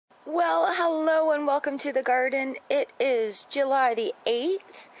Well, hello and welcome to the garden. It is July the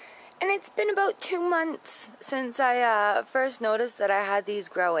 8th, and it's been about 2 months since I first noticed that I had these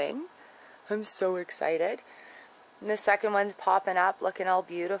growing. I'm so excited. And the second one's popping up, looking all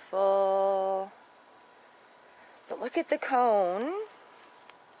beautiful. But look at the cone.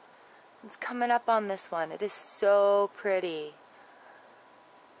 It's coming up on this one. It is so pretty.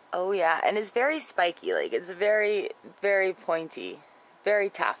 Oh yeah, and it's very spiky, like it's very, very pointy, very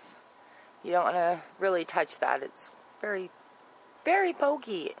tough. You don't want to really touch that. It's very, very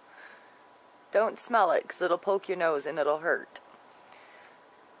pokey. Don't smell it because it'll poke your nose and it'll hurt.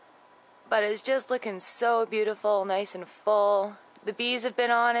 But it's just looking so beautiful, nice and full. The bees have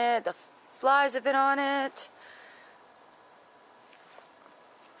been on it. The flies have been on it.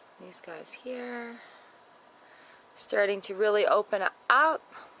 These guys here. Starting to really open up.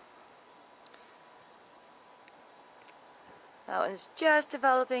 That one's just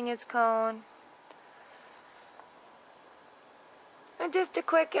developing its cone. And just a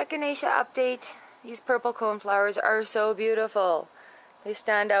quick Echinacea update. These purple cone flowers are so beautiful. They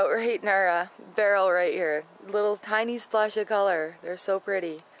stand out right in our barrel right here. Little tiny splash of color. They're so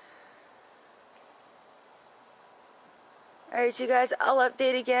pretty. Alright you guys, I'll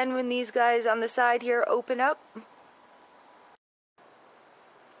update again when these guys on the side here open up.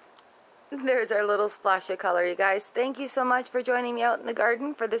 There's our little splash of color, you guys. Thank you so much for joining me out in the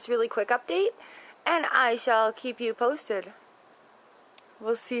garden for this really quick update, and I shall keep you posted.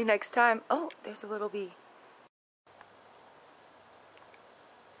 We'll see you next time. Oh, there's a little bee.